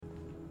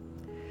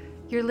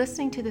You're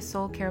listening to the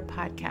Soul Care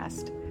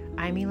Podcast.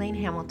 I'm Elaine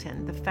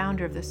Hamilton, the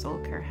founder of the Soul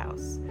Care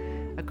House,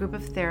 a group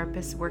of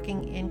therapists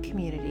working in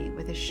community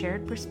with a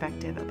shared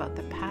perspective about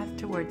the path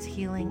towards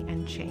healing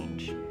and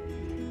change.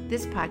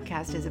 This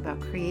podcast is about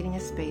creating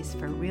a space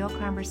for real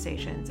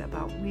conversations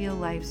about real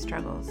life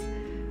struggles,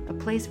 a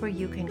place where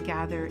you can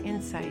gather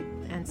insight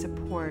and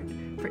support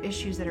for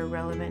issues that are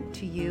relevant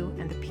to you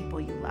and the people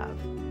you love.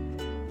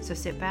 So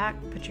sit back,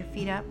 put your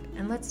feet up,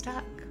 and let's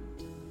talk.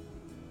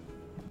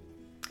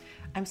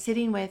 I'm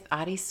sitting with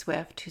Audi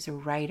Swift, who's a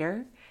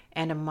writer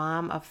and a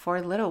mom of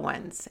 4 little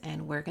ones,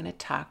 and we're going to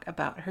talk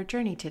about her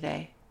journey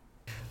today.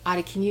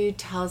 Audi, can you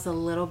tell us a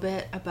little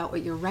bit about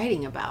what you're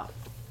writing about?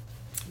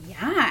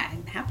 Yeah,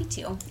 I'm happy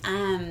to.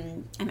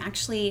 I'm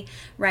actually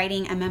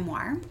writing a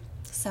memoir,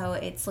 so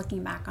it's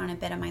looking back on a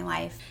bit of my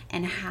life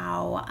and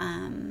how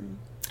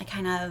I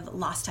kind of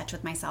lost touch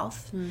with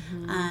myself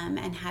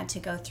and had to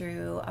go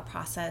through a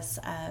process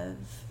of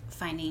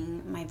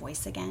finding my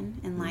voice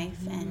again in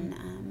life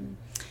and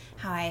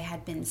how I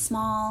had been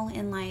small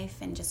in life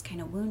and just kind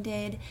of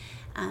wounded,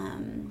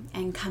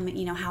 and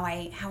how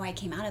I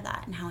came out of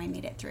that and how I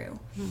made it through.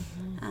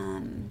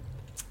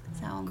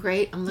 So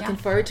great. I'm looking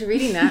forward to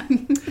reading that.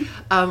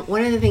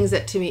 One of the things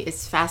that to me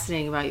is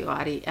fascinating about you,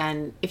 Audi,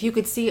 and if you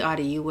could see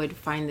Audi, you would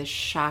find this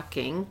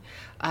shocking.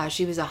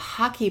 She was a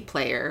hockey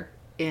player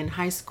in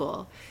high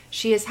school.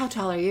 She is, how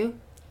tall are you?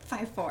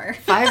 5'4".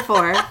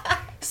 5'4",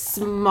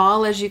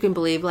 small as you can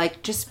believe,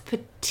 like just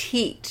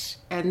petite.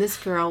 And this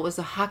girl was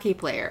a hockey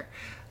player.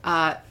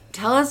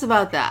 Tell us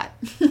about that.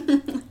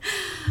 Well,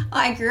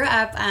 I grew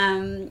up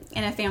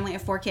in a family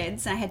of 4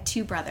 kids. I had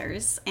 2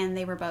 brothers, and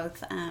they were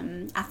both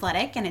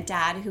athletic, and a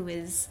dad who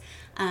was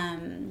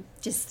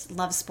just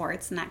loved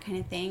sports and that kind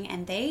of thing.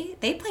 And they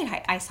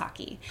played ice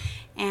hockey,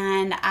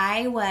 and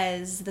I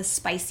was the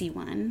spicy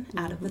one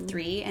out of the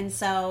 3. And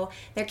so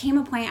there came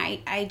a point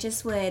I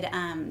just would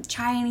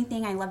try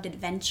anything. I loved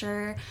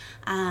adventure.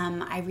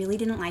 I really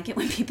didn't like it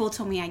when people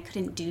told me I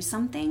couldn't do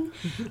something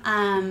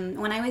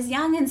when I was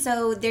young. And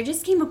so there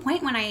just came a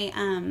point when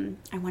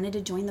I wanted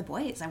to join the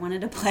boys. I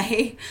wanted to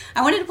play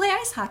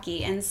ice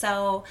hockey. And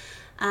so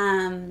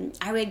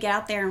I would get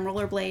out there and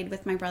rollerblade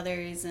with my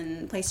brothers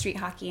and play street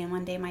hockey. And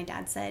one day my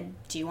dad said,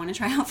 "Do you want to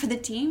try out for the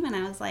team?" And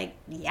I was like,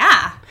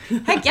 "Yeah,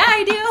 heck yeah,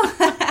 I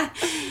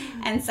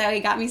do." And so he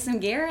got me some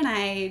gear, and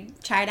I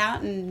tried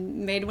out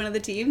and made one of the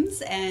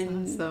teams.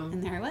 And awesome.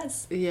 And there I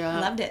was. Yeah,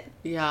 I loved it.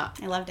 Yeah,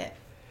 I loved it.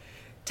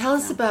 Tell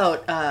us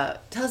about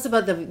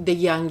the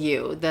young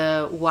you,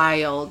 the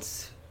wild,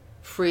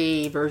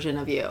 free version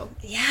of you.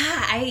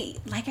 Yeah,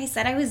 like I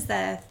said, I was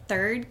the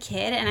 3rd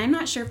kid, and I'm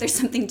not sure if there's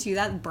something to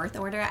that birth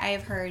order. I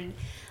have heard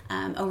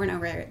over and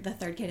over, the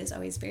 3rd kid is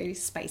always very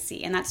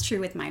spicy, and that's true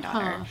with my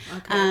daughter.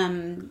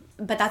 Okay.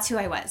 But that's who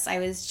I was. I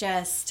was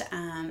just,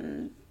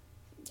 I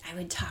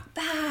would talk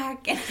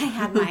back, and I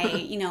had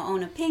my,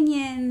 own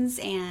opinions,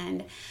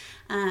 and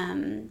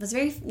was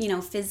very,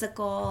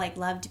 physical, like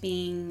loved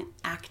being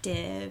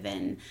active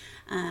and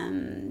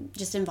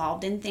just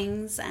involved in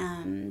things.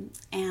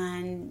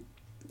 And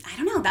I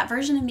don't know, that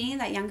version of me,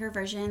 that younger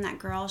version, that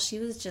girl, she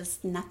was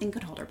just, nothing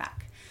could hold her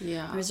back.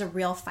 Yeah. There was a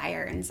real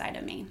fire inside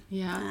of me.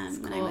 Yeah.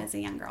 When I was a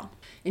young girl.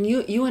 And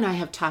you and I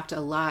have talked a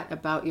lot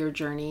about your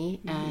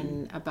journey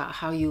and about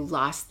how you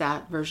lost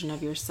that version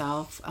of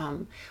yourself.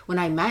 When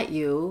I met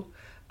you,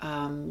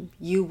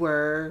 you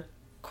were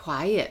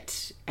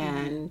quiet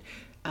and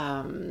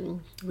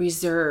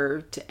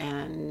reserved,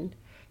 and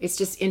it's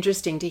just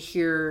interesting to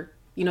hear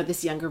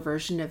this younger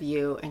version of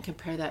you and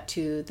compare that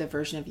to the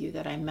version of you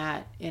that I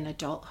met in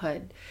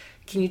adulthood.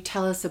 Can you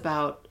tell us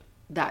about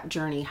that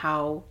journey,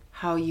 how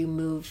you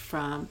moved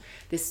from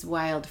this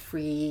wild,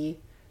 free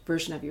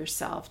version of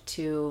yourself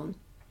to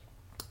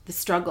the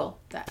struggle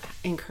that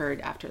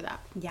incurred after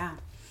that? Yeah.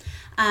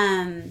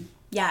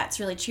 Yeah, it's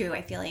really true.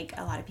 I feel like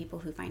a lot of people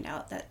who find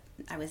out that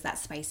I was that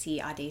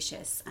spicy,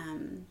 audacious,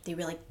 they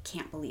really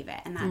can't believe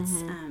it. And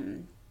that's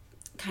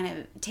kind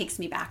of takes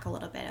me back a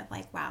little bit of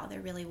like, wow,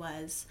 there really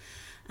was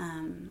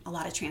a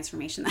lot of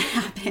transformation that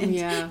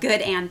happened,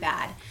 good and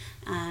bad.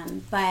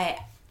 But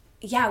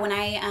yeah, when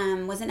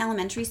I was in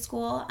elementary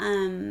school,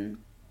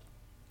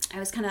 I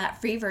was kind of that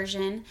free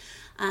version.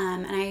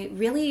 And I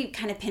really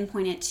kind of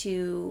pinpointed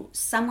to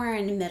somewhere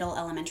in middle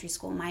elementary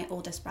school. My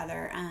oldest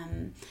brother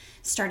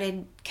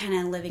started kind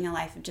of living a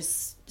life of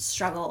just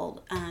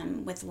struggled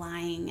with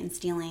lying and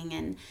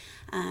stealing,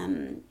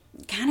 and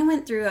kind of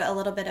went through a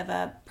little bit of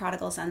a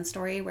prodigal son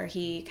story where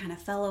he kind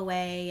of fell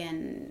away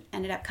and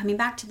ended up coming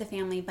back to the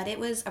family. But it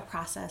was a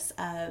process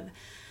of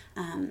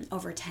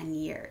over 10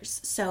 years.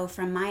 So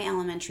from my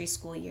elementary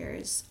school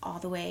years all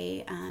the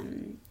way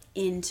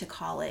into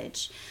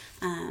college,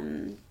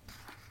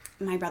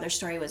 my brother's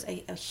story was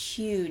a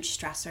huge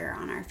stressor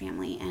on our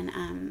family,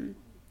 and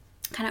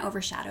kind of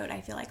overshadowed, I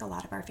feel like, a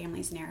lot of our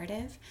family's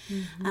narrative.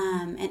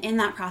 And in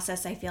that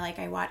process, I feel like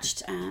I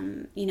watched,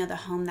 the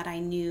home that I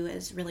knew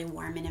as really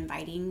warm and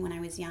inviting when I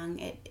was young,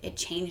 it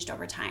changed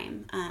over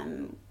time.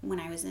 When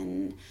I was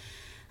in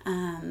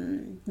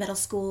middle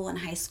school and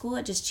high school,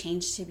 it just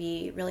changed to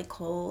be really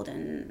cold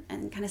and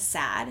kind of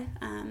sad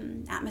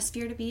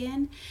atmosphere to be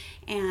in.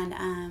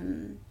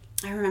 And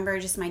I remember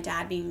just my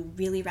dad being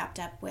really wrapped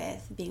up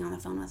with being on the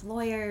phone with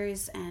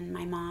lawyers, and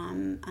my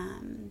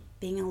mom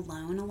being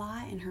alone a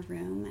lot in her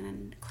room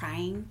and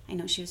crying. I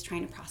know she was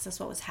trying to process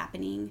what was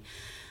happening.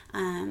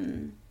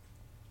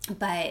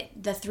 But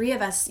the three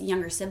of us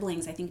younger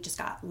siblings, I think, just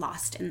got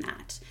lost in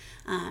that.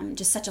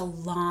 Just such a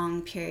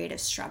long period of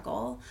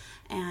struggle.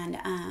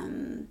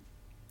 And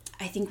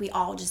I think we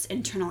all just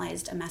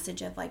internalized a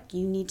message of like,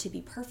 you need to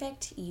be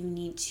perfect. You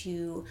need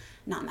to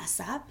not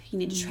mess up. You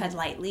need to tread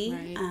lightly,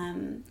 right.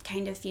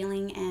 Kind of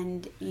feeling.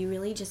 And you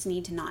really just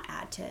need to not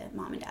add to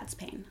mom and dad's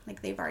pain.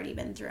 Like, they've already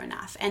been through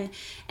enough. And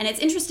it's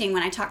interesting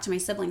when I talk to my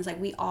siblings,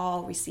 like, we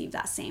all receive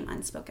that same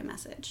unspoken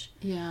message.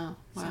 Yeah.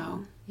 Wow.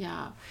 So,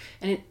 yeah.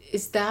 And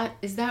is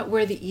that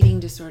where the eating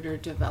disorder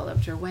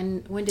developed, or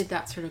when did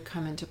that sort of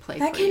come into play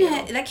for you?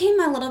 That came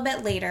a little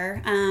bit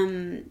later.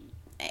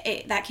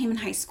 That came in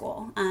high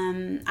school.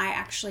 I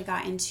actually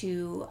got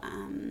into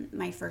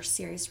my first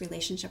serious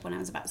relationship when I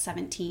was about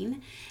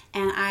 17.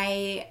 And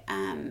I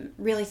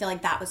really feel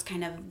like that was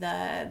kind of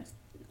the,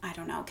 I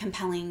don't know,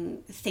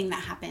 compelling thing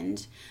that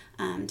happened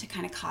to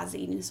kind of cause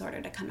the eating disorder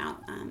to come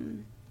out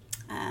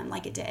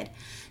like it did.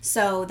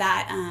 So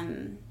that,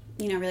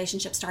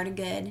 relationship started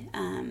good.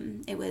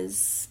 It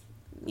was,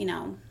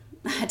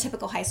 a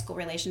typical high school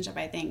relationship,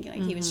 I think.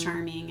 Like, he was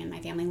charming and my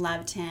family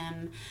loved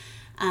him.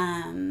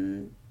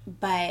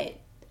 But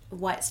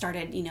what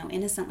started,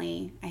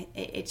 innocently,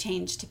 it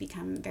changed to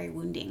become very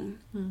wounding.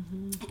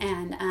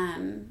 And,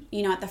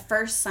 at the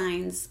first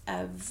signs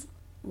of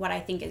what I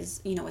think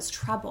is, was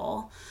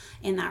trouble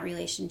in that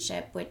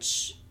relationship,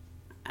 which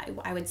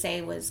I would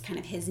say was kind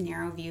of his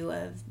narrow view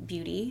of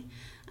beauty.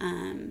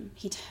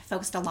 He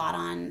focused a lot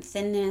on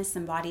thinness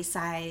and body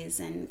size,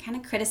 and kind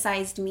of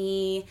criticized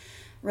me,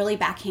 really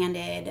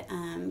backhanded,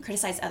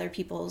 criticized other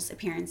people's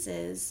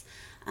appearances.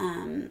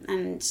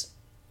 And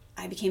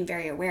I became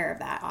very aware of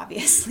that,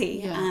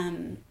 obviously. Yeah.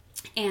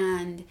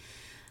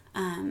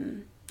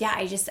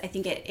 I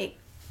think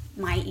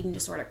my eating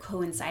disorder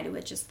coincided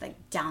with just the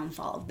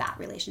downfall of that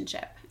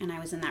relationship. And I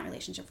was in that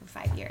relationship for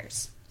 5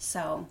 years.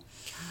 So,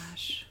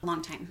 gosh, a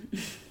long time.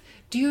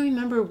 Do you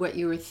remember what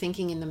you were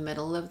thinking in the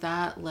middle of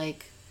that?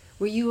 Like,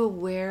 were you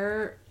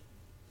aware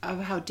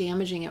of how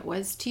damaging it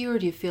was to you, or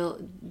do you feel,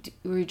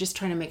 were you just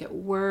trying to make it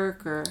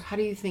work, or how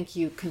do you think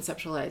you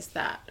conceptualized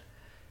that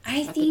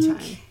at the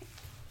time?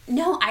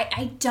 No,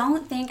 I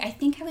don't think. I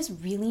think I was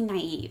really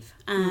naive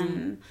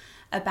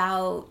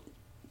about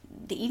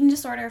the eating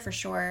disorder, for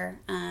sure,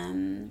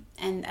 and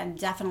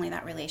definitely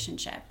that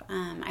relationship.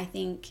 I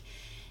think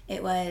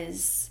it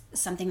was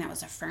something that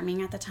was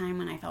affirming at the time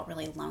when I felt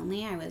really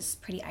lonely. I was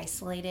pretty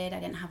isolated. I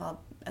didn't have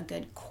a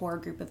good core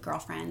group of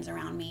girlfriends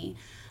around me.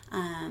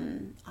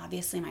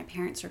 Obviously, my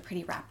parents were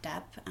pretty wrapped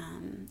up,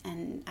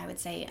 and I would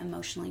say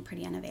emotionally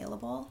pretty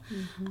unavailable.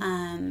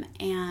 And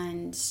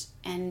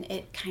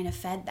it kind of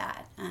fed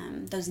that,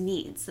 those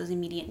needs, those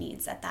immediate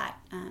needs at that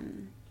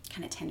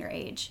kind of tender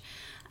age.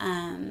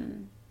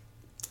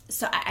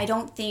 So I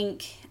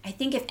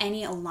think if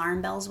any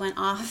alarm bells went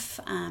off,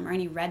 or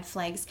any red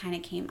flags kind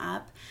of came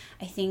up,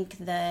 I think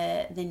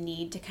the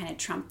need to kind of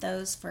trump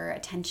those for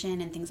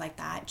attention and things like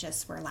that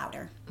just were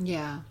louder.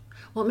 Yeah.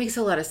 Well, it makes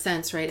a lot of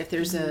sense, right? If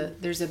there's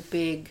a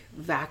big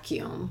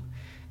vacuum,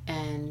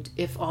 and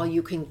if all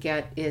you can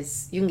get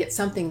is, you can get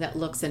something that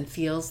looks and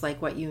feels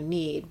like what you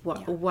need,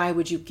 why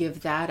would you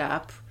give that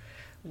up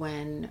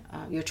when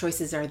your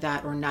choices are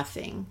that or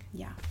nothing?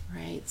 Yeah.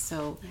 Right?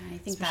 So I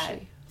think that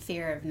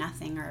fear of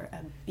nothing, or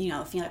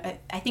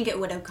I think it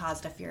would have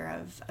caused a fear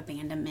of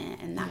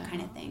abandonment and that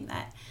kind of thing,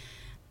 that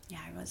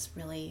I was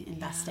really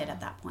invested at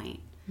that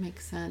point.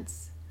 Makes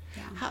sense.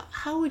 Yeah.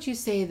 How would you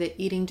say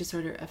that eating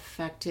disorder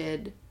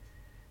affected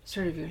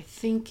sort of your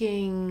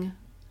thinking,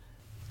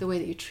 the way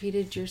that you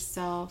treated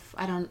yourself?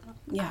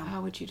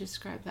 How would you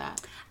describe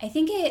that? I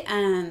think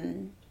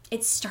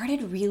it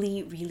started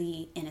really,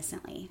 really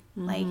innocently.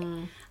 Like,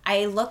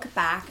 I look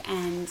back,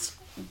 and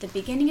the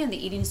beginning of the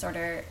eating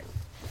disorder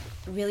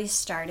really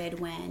started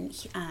when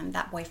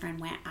that boyfriend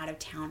went out of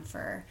town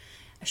for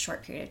a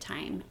short period of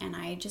time, and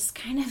I just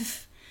kind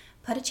of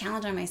put a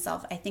challenge on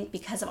myself, I think,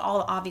 because of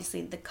all,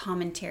 obviously, the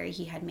commentary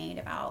he had made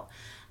about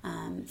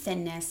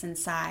thinness and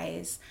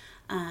size.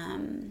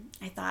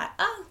 I thought,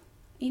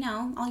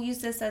 I'll use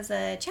this as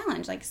a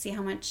challenge, like, see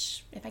how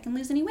much, if I can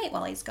lose any weight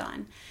while he's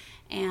gone.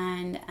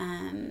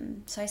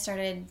 And so I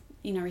started,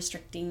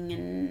 restricting,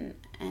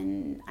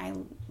 and I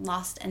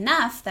lost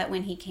enough that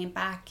when he came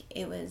back,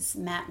 it was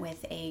met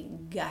with a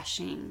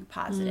gushing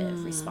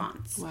positive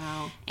response.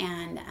 Wow.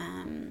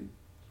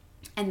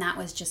 And that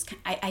was just,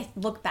 I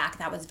look back,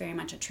 that was very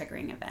much a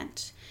triggering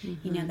event.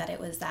 That it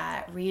was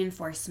that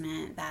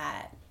reinforcement,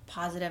 that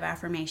positive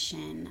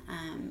affirmation.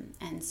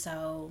 And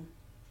so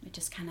it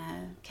just kind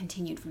of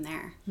continued from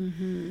there.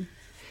 And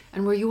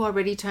were you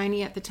already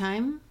tiny at the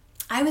time?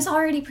 I was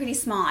already pretty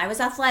small. I was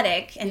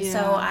athletic, and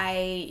so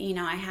I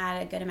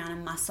had a good amount of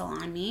muscle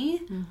on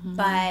me.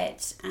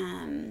 But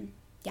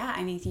yeah,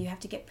 I mean, you have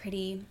to get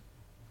pretty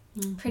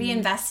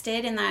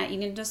invested in that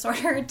eating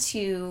disorder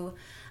to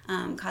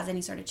cause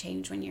any sort of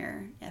change when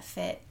you're a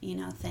fit,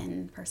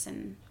 thin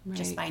person,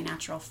 just by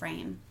natural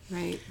frame.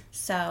 Right.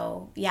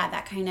 So yeah,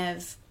 that kind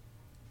of,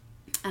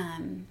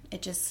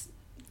 it just,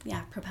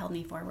 propelled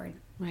me forward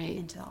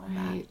into all of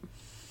that.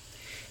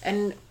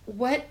 And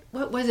what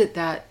was it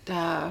that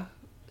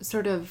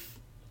sort of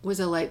was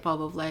a light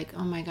bulb of like,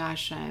 oh my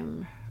gosh,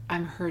 I'm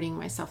hurting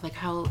myself? Like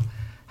how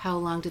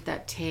long did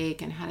that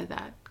take, and how did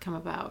that come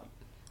about?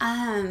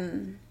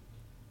 I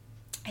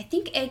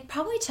think it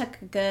probably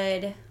took a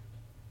good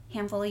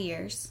handful of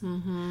years.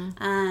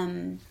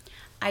 Mm-hmm.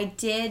 I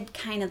did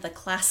kind of the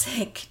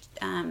classic,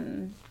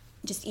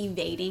 just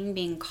evading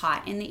being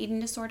caught in the eating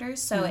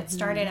disorders. So it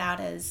started out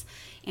as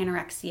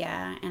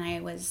anorexia, and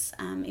I was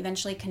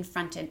eventually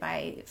confronted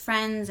by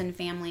friends and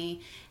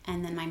family,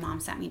 and then my mom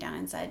sat me down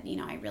and said,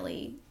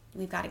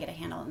 we've got to get a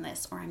handle on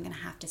this, or I'm going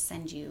to have to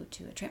send you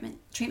to a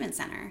treatment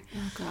center.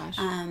 Oh gosh.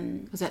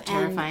 Was that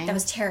terrifying? That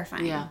was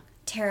terrifying. Yeah.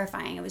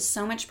 Terrifying. It was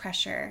so much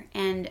pressure,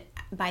 and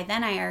by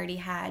then I already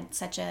had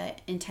such a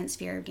intense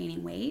fear of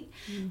gaining weight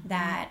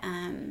that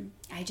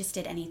I just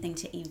did anything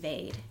to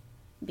evade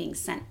being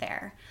sent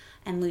there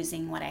and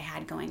losing what I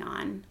had going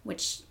on,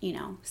 which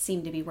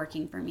seemed to be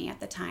working for me at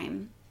the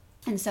time.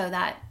 And so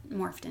that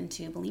morphed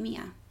into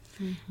bulimia.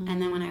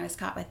 And then when I was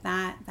caught with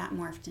that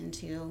morphed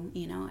into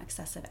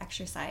excessive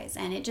exercise,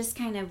 and it just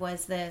kind of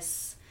was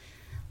this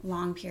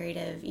long period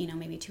of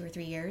maybe 2 or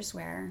 3 years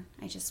where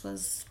I just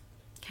was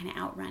kind of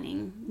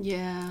outrunning,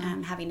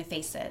 having to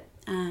face it.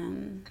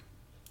 And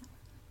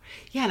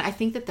I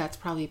think that's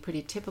probably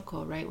pretty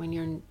typical, right? When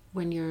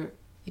you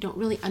don't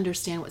really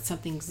understand what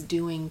something's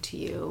doing to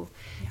you,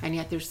 and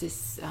yet there's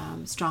this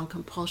strong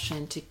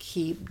compulsion to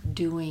keep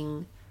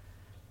doing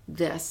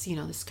this,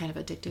 this kind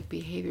of addictive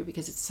behavior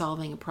because it's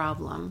solving a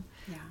problem.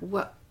 Yeah.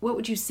 What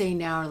would you say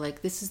now?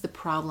 Like, this is the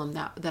problem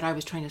that I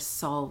was trying to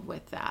solve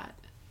with that.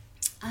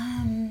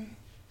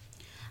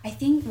 I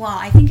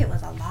think it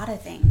was a lot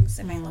of things.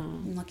 If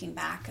I'm looking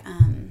back,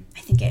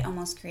 I think it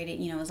almost created,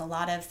 it was a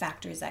lot of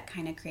factors that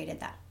kind of created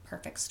that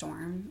perfect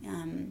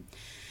storm.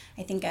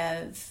 I think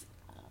of,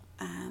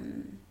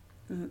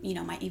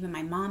 even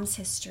my mom's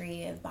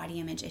history of body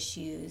image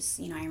issues.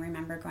 I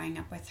remember growing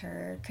up with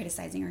her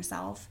criticizing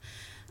herself.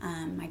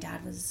 My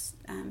dad was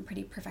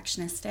pretty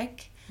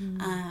perfectionistic.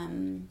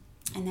 And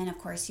then, of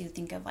course, you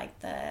think of like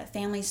the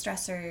family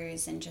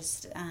stressors and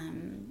just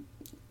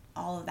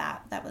all of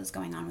that was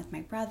going on with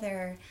my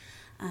brother.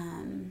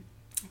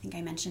 I think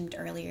I mentioned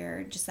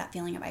earlier just that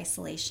feeling of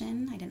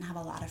isolation. I didn't have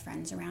a lot of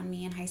friends around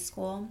me in high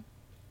school.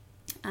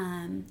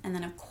 And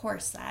then, of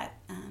course, that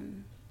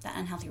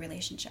unhealthy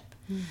relationship.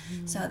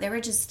 So there were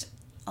just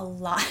a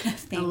lot of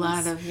things.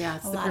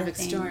 It's the perfect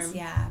storm.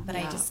 Yeah, but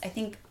I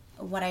think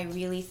what I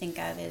really think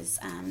of is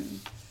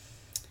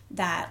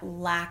that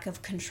lack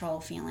of control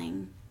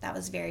feeling. That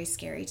was very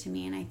scary to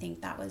me, and I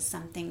think that was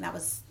something that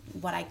was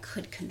what I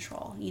could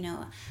control.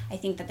 I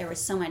think that there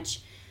was so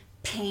much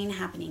pain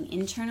happening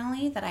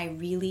internally that I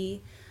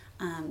really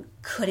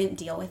couldn't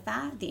deal with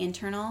that, the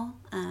internal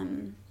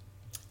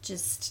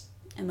just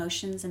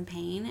emotions and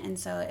pain, and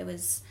so it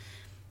was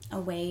a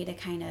way to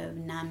kind of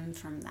numb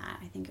from that.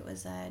 I think it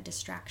was a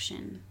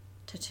distraction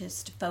to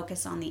just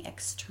focus on the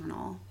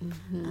external,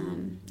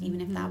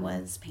 even if that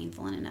was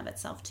painful in and of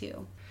itself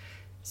too.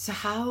 So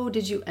how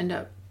did you end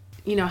up,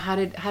 how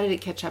did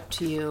it catch up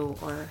to you,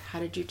 or how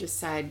did you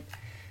decide,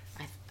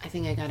 I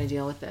think I got to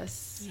deal with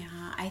this?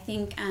 Yeah, I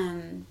think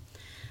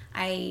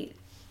I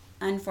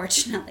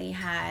unfortunately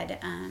had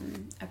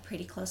a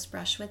pretty close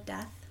brush with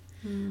death,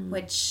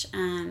 which,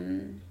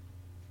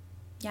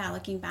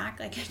 looking back,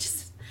 like I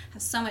just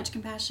have so much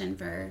compassion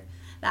for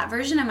that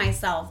version of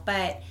myself.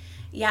 But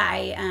yeah,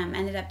 I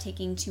ended up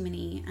taking too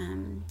many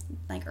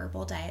like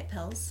herbal diet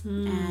pills,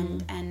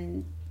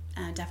 and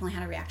definitely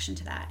had a reaction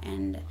to that.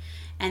 And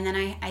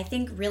then I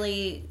think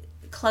really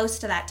close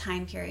to that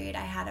time period,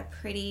 I had a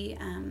pretty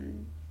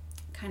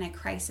kind of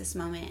crisis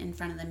moment in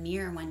front of the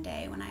mirror one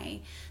day when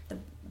the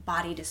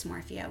body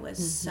dysmorphia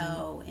was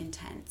so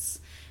intense.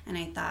 And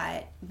I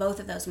thought both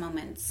of those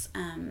moments,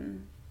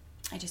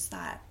 I just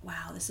thought,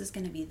 wow, this is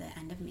going to be the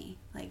end of me.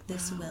 Like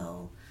this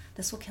will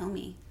kill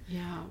me.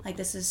 Yeah. Like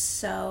this is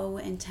so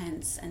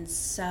intense and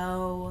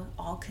so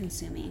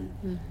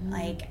all-consuming.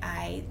 Like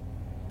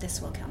this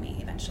will kill me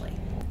eventually.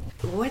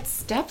 What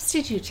steps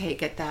did you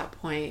take at that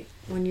point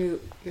when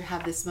you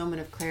have this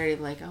moment of clarity,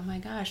 like, oh my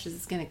gosh, this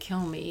is going to kill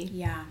me?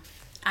 Yeah.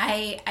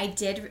 I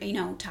did,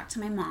 talk to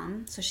my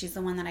mom. So she's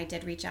the one that I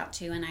did reach out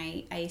to, and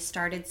I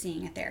started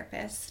seeing a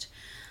therapist.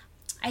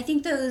 I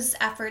think those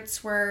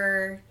efforts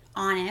were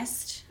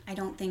honest. I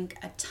don't think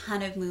a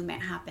ton of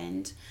movement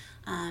happened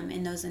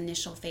in those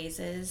initial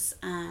phases.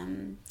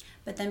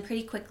 But then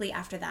pretty quickly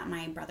after that,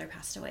 my brother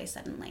passed away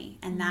suddenly.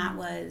 And that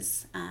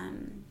was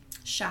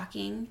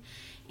shocking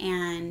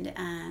and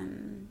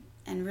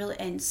really,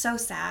 and so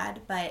sad,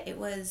 but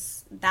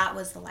that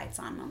was the lights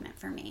on moment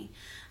for me.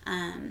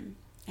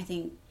 I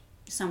think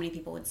so many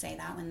people would say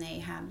that when they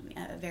have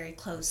a very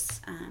close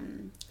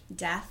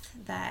death,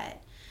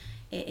 that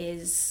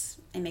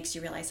it makes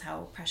you realize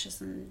how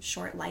precious and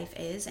short life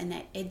is. And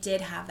it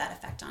did have that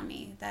effect on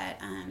me, that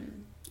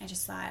I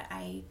just thought,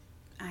 I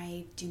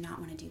do not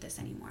want to do this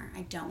anymore.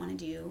 I don't want to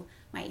do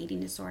my eating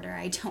disorder.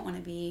 I don't want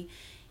to be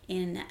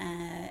in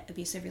an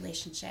abusive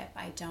relationship.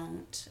 I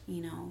don't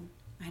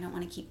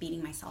want to keep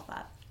beating myself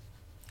up.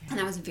 And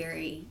that was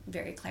very,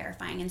 very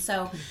clarifying. And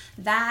so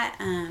that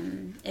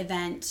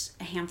event,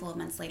 a handful of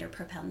months later,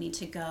 propelled me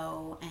to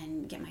go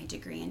and get my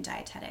degree in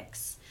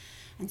dietetics.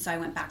 And so I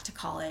went back to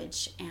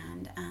college,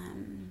 and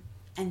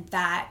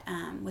that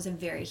was a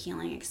very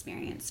healing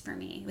experience for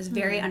me. It was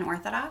very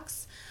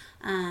unorthodox,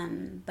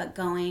 but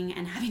going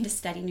and having to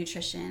study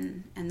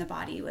nutrition and the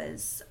body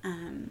was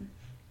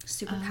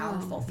super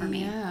powerful for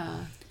me. Yeah.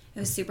 It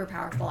was super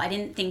powerful. I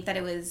didn't think that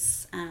it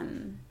was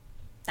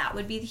that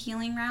would be the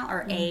healing route,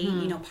 or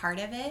part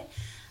of it.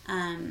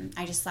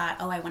 I just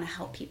thought, I want to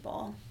help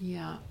people.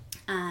 Yeah.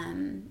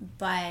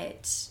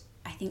 But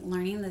I think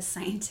learning the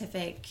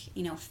scientific,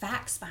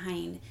 facts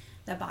behind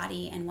the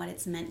body and what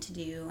it's meant to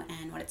do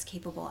and what it's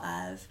capable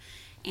of,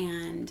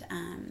 and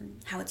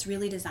how it's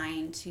really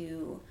designed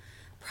to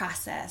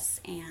process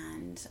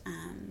and,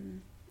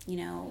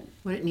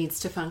 what it needs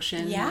to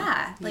function.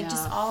 Yeah.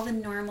 Just all the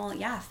normal,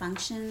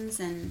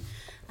 functions. And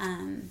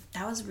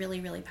that was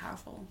really, really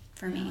powerful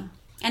for me.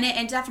 And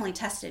it definitely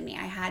tested me.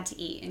 I had to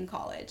eat in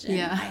college.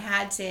 And I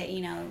had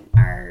to,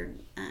 our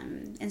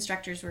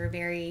instructors were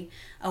very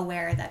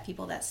aware that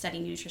people that study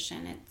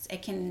nutrition,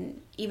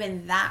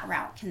 even that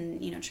route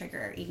can,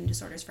 trigger eating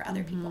disorders for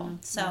other people.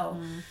 So,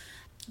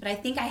 but I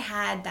think I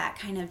had that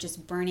kind of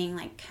just burning,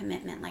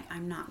 commitment,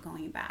 I'm not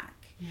going back.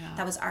 Yeah.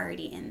 That was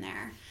already in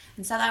there.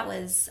 And so that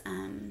was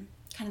kind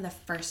of the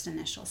first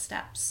initial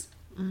steps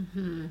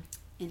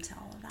into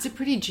all of that. It's a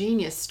pretty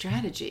genius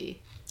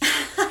strategy.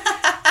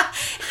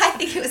 I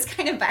think it was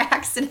kind of by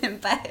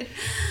accident, but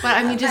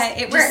I mean,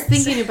 just worked.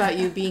 Thinking about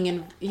you being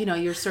in,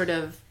 you're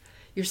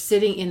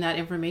sitting in that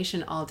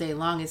information all day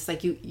long. It's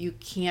like you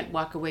can't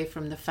walk away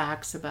from the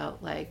facts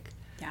about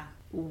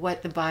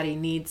what the body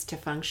needs to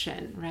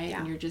function, right? Yeah.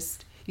 And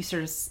you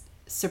sort of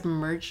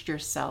submerged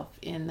yourself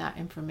in that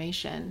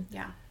information.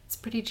 Yeah. It's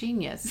pretty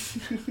genius.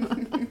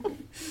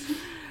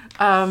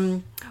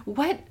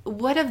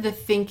 What of the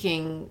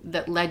thinking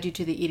that led you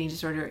to the eating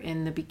disorder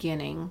in the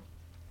beginning,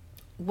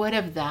 what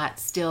of that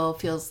still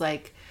feels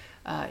like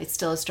it's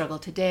still a struggle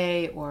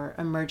today, or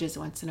emerges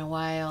once in a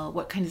while?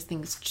 What kind of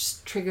things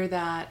just trigger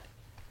that?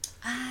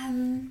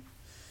 Well,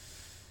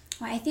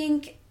 I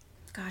think,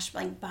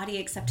 body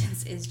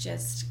acceptance is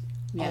just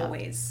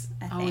always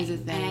a thing.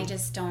 And I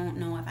just don't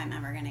know if I'm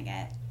ever going to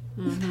get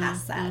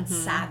past that,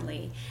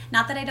 sadly.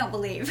 Not that I don't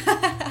believe,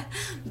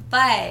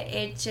 but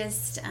it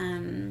just,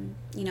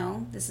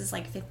 this is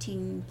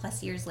 15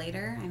 plus years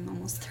later. I'm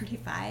almost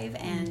 35,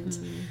 and,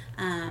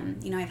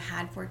 I've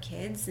had 4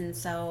 kids. And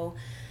so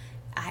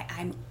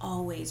I'm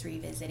always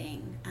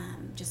revisiting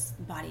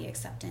just body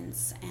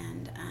acceptance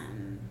and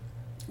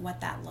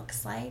what that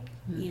looks like,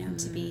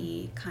 to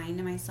be kind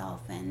to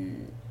myself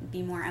and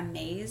be more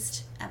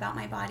amazed about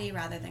my body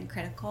rather than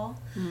critical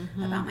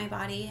about my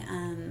body.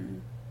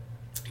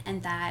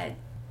 And that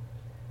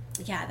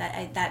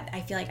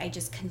I feel like I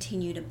just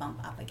continue to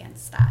bump up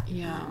against that,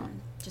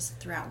 just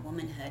throughout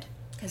womanhood,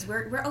 because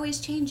we're always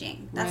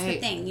changing. That's the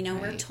thing,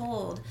 we're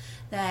told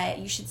that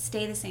you should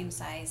stay the same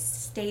size,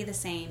 stay the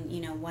same,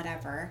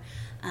 whatever,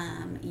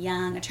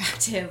 young,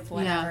 attractive,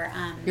 whatever.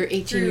 Your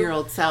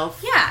 18-year-old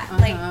self.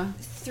 Yeah,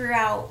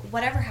 throughout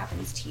whatever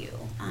happens to you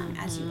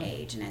as you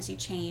age and as you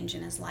change,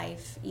 and as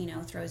life,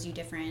 throws you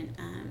different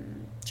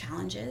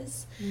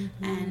challenges.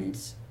 And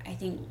I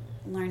think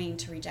learning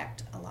to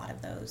reject a lot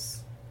of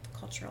those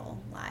cultural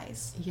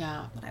lies.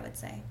 Yeah. What I would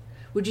say.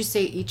 Would you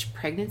say each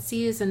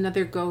pregnancy is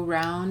another go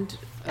round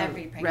of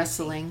every pregnancy,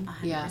 wrestling?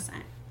 100%.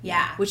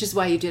 Yeah. Which is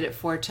why you did it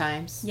 4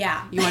 times.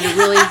 Yeah. You want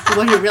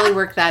to really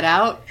work that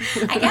out?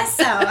 I guess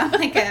so. I'm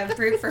like a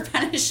brute for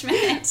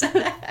punishment.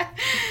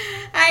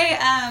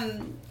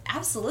 I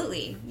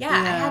absolutely. Yeah.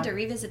 I had to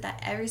revisit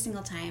that every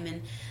single time,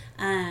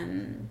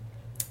 and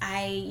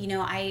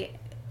I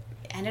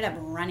ended up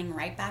running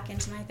right back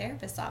into my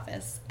therapist's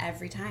office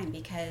every time,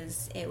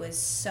 because it was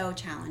so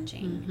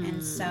challenging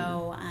and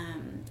so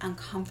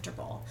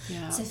uncomfortable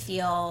to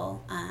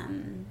feel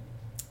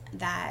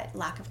that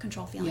lack of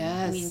control feeling.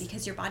 Yes. I mean,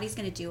 because your body's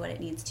going to do what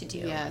it needs to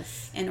do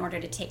in order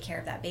to take care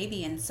of that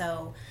baby. And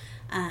so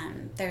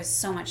there's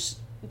so much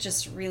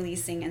just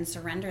releasing and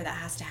surrender that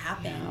has to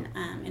happen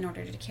in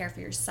order to care for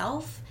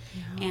yourself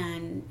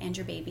and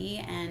your baby.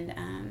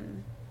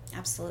 And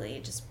absolutely,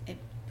 it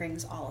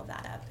brings all of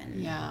that up.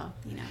 And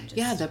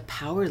the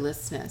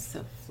powerlessness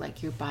of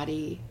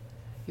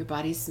your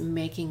body's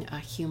making a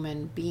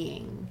human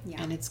being,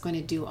 and it's going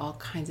to do all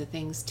kinds of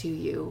things to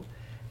you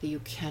that you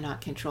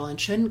cannot control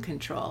and shouldn't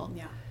control.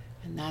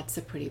 And that's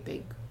a pretty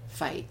big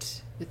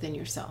fight within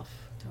yourself.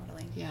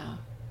 Totally.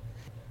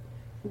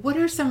 What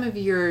are some of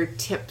your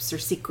tips or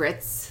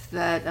secrets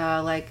that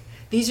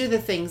these are the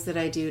things that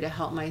I do to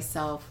help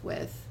myself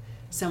with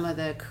some of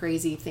the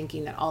crazy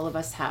thinking that all of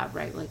us have,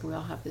 right? We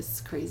all have this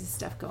crazy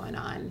stuff going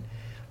on.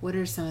 What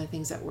are some of the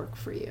things that work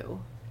for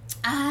you?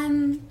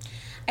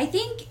 I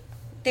think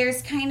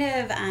there's kind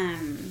of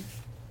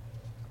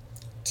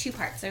two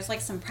parts. There's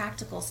like some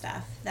practical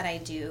stuff that I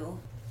do.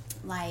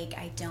 Like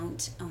I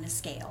don't own a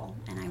scale,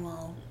 and I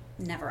will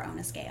never own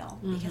a scale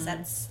because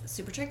that's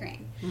super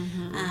triggering.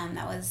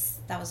 That was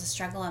a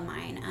struggle of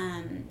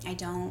mine. I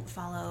don't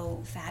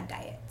follow fad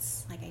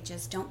diets. Like I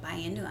just don't buy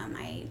into them.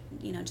 I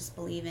just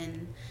believe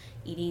in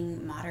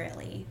eating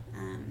moderately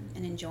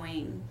and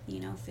enjoying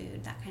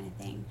food, that kind of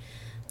thing.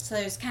 So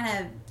there's kind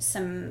of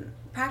some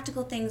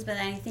practical things, but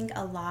I think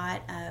a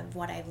lot of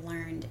what I've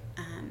learned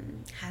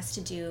has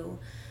to do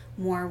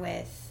more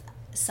with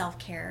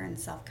self-care and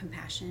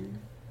self-compassion,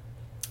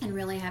 and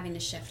really having to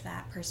shift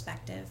that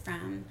perspective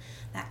from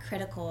that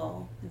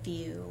critical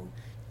view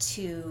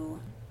to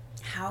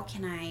how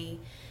can I,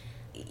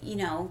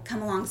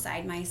 come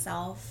alongside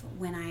myself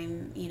when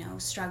I'm,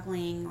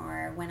 struggling,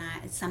 or when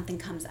something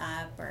comes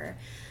up, or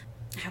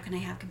how can I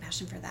have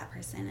compassion for that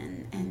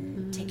person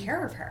and take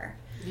care of her?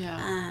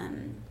 Yeah.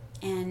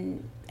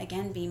 And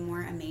again, be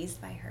more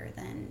amazed by her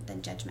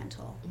than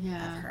judgmental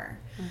of her.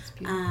 That's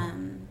beautiful.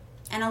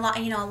 And a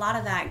lot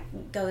of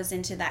that goes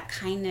into that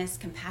kindness,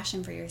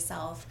 compassion for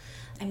yourself.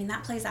 I mean,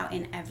 that plays out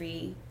in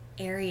every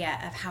area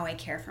of how I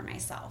care for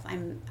myself.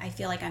 I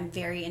feel like I'm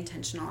very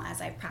intentional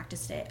as I've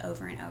practiced it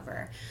over and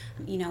over.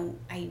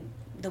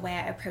 The way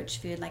I approach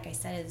food, like I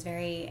said, is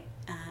very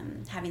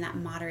having that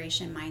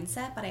moderation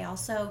mindset, but I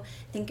also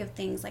think of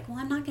things like, well,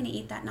 I'm not going to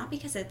eat that, not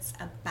because it's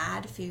a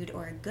bad food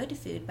or a good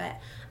food, but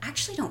I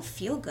actually don't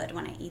feel good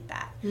when I eat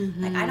that.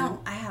 Like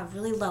I have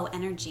really low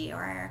energy,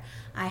 or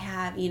I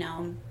have,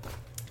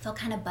 feel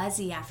kind of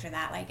buzzy after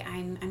that. Like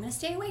I'm going to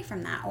stay away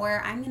from that,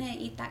 or I'm going to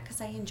eat that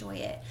because I enjoy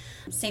it.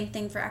 Same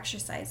thing for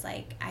exercise.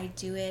 Like I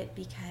do it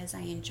because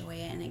I enjoy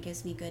it, and it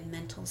gives me good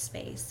mental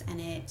space, and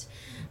it,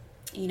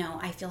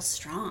 I feel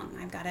strong.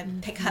 I've got to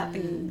pick up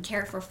and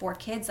care for 4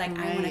 kids. Like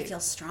I want to feel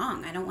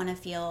strong. I don't want to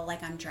feel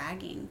like I'm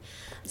dragging.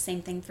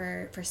 Same thing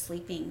for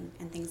sleeping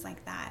and things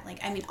like that.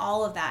 Like, I mean,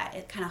 all of that,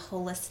 it kind of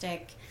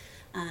holistic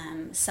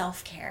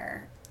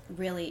self-care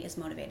really is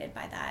motivated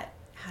by that.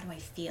 How do I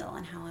feel,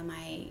 and how am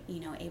I,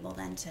 able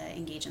then to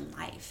engage in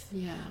life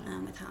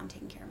with how I'm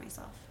taking care of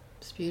myself.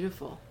 It's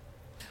beautiful.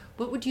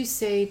 What would you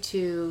say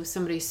to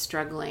somebody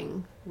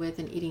struggling with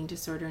an eating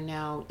disorder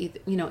now,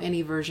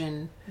 any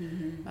version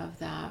of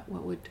that?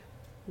 What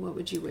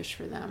would you wish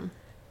for them?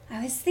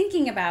 I was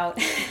thinking about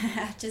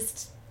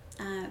just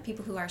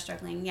people who are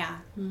struggling,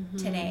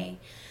 today.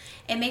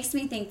 It makes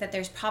me think that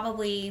there's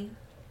probably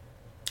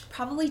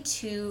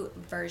 2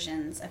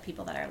 versions of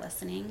people that are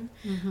listening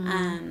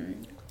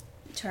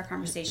to our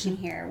conversation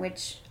here,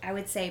 which I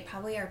would say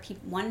probably are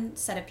one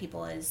set of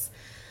people is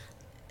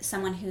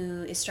someone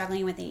who is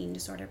struggling with an eating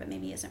disorder but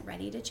maybe isn't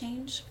ready to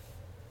change,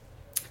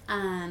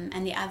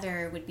 and the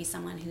other would be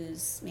someone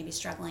who's maybe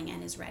struggling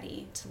and is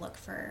ready to look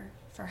for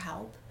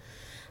help.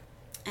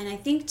 And I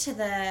think to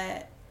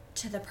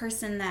the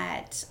person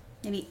that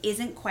maybe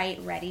isn't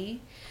quite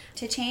ready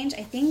to change,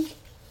 I think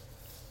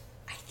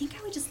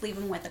I would just leave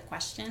them with a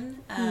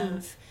question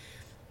of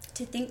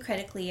to think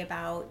critically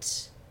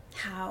about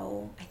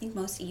how I think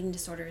most eating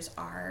disorders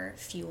are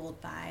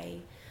fueled by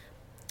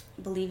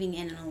believing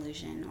in an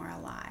illusion or a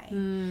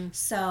lie.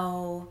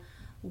 So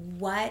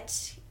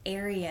what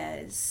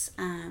areas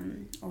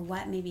or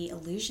what maybe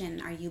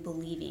illusion are you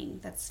believing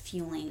that's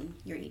fueling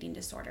your eating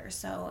disorder?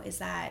 So is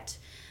that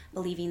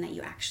believing that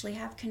you actually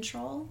have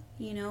control,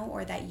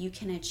 or that you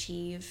can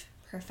achieve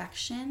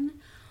perfection,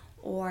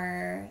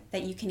 or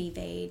that you can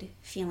evade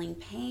feeling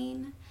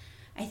pain?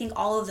 I think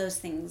all of those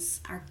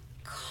things are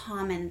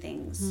common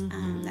things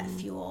that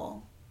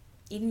fuel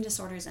eating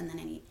disorders and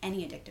then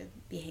any addictive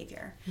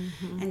behavior.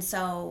 And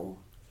so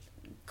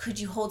could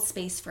you hold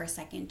space for a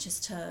second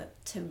just to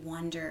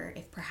wonder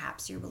if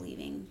perhaps you're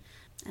believing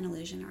an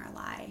illusion or a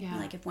lie?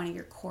 Like if one of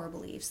your core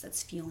beliefs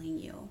that's fueling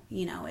you,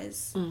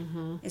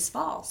 is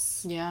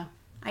false.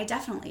 I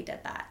definitely did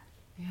that.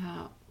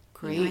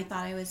 Great. I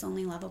thought I was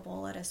only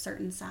lovable at a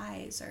certain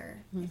size, or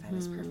if I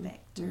was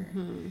perfect, or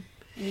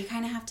and you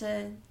kind of have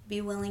to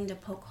be willing to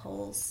poke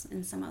holes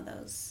in some of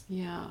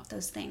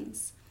those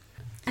things.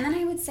 And then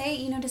I would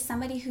say, to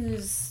somebody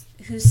who's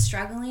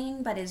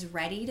struggling but is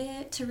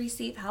ready to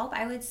receive help,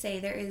 I would say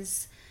there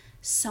is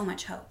so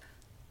much hope.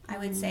 I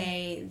would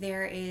say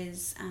there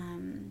is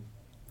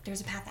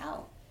there's a path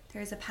out.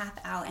 There's a path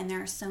out, and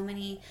there are so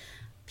many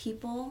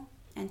people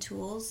and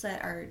tools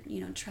that are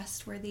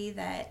trustworthy,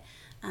 that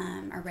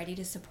are ready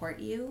to support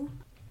you.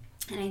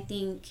 And I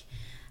think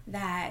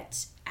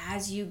that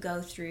as you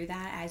go through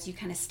that, as you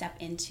kind of step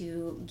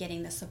into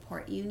getting the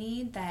support you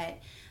need,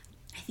 that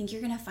I think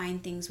you're going to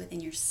find things within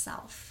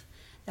yourself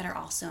that are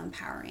also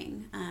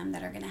empowering,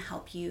 that are going to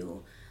help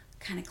you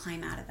kind of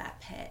climb out of that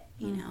pit,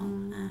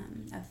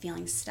 of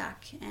feeling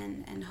stuck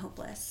and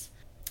hopeless.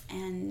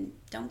 And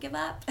don't give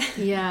up.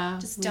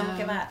 Just don't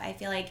give up. I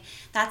feel like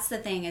that's the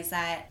thing, is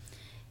that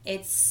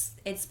It's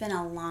been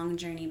a long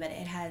journey, but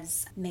it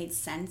has made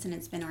sense, and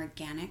it's been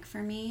organic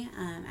for me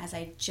as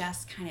I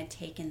just kind of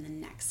taken the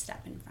next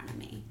step in front of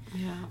me.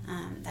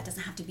 That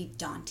doesn't have to be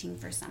daunting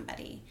for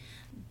somebody,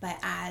 but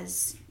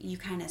as you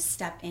kind of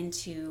step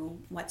into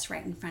what's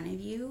right in front of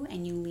you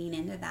and you lean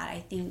into that, I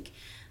think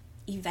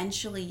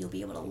eventually you'll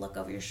be able to look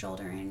over your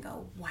shoulder and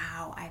go,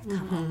 wow, I've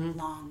come a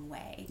long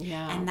way.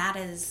 And that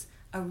is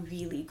a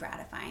really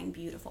gratifying,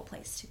 beautiful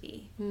place to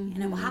be.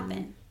 And it will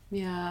happen.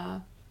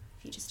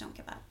 If you just don't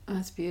give up. Oh,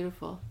 that's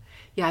beautiful.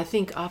 Yeah, I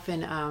think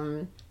often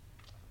I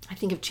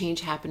think of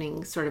change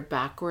happening sort of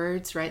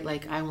backwards, right?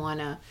 Like I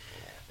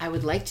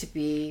would like to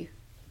be,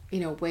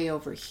 way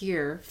over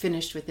here,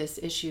 finished with this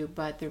issue,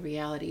 but the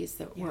reality is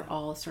that we're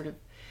all sort of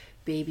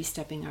baby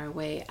stepping our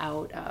way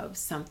out of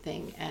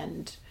something,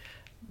 and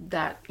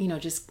that,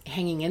 just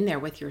hanging in there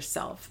with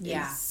yourself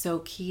is so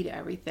key to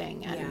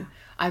everything. And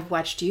I've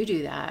watched you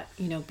do that,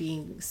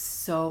 being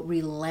so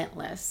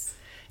relentless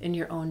in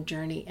your own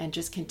journey and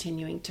just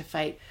continuing to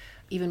fight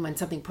even when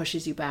something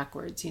pushes you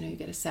backwards. You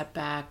get a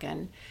setback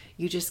and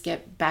you just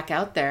get back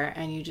out there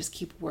and you just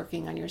keep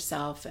working on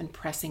yourself and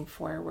pressing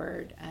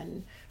forward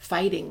and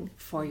fighting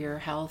for your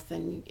health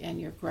and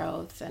your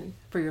growth and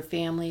for your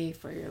family,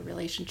 for your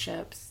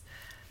relationships.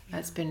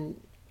 It's been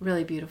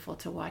really beautiful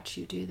to watch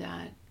you do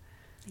that.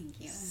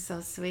 Thank you. So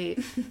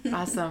sweet.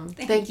 Awesome.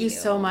 Thank you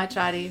so much,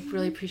 Audi.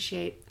 Really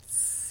appreciate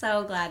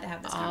so glad to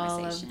have this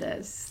conversation. All of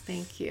this.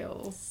 Thank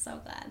you. So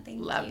glad. Thank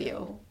you. Love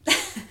you.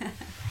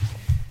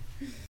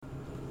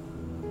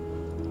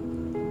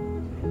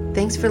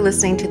 Thanks for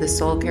listening to the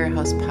Soul Care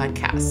House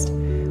podcast.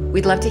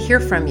 We'd love to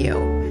hear from you.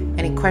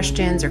 Any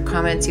questions or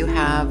comments you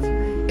have,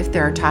 if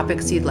there are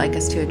topics you'd like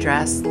us to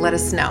address, let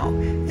us know.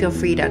 Feel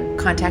free to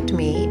contact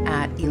me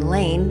at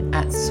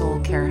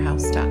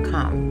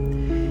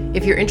Elaine@soulcarehouse.com.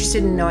 If you're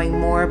interested in knowing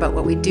more about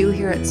what we do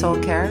here at Soul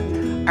Care,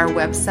 our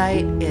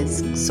website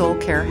is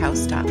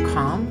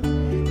soulcarehouse.com,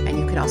 and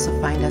you can also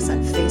find us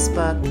on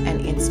Facebook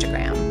and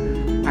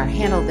Instagram. Our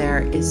handle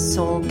there is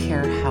Soul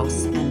Care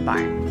House and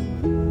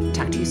Barn.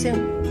 Talk to you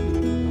soon.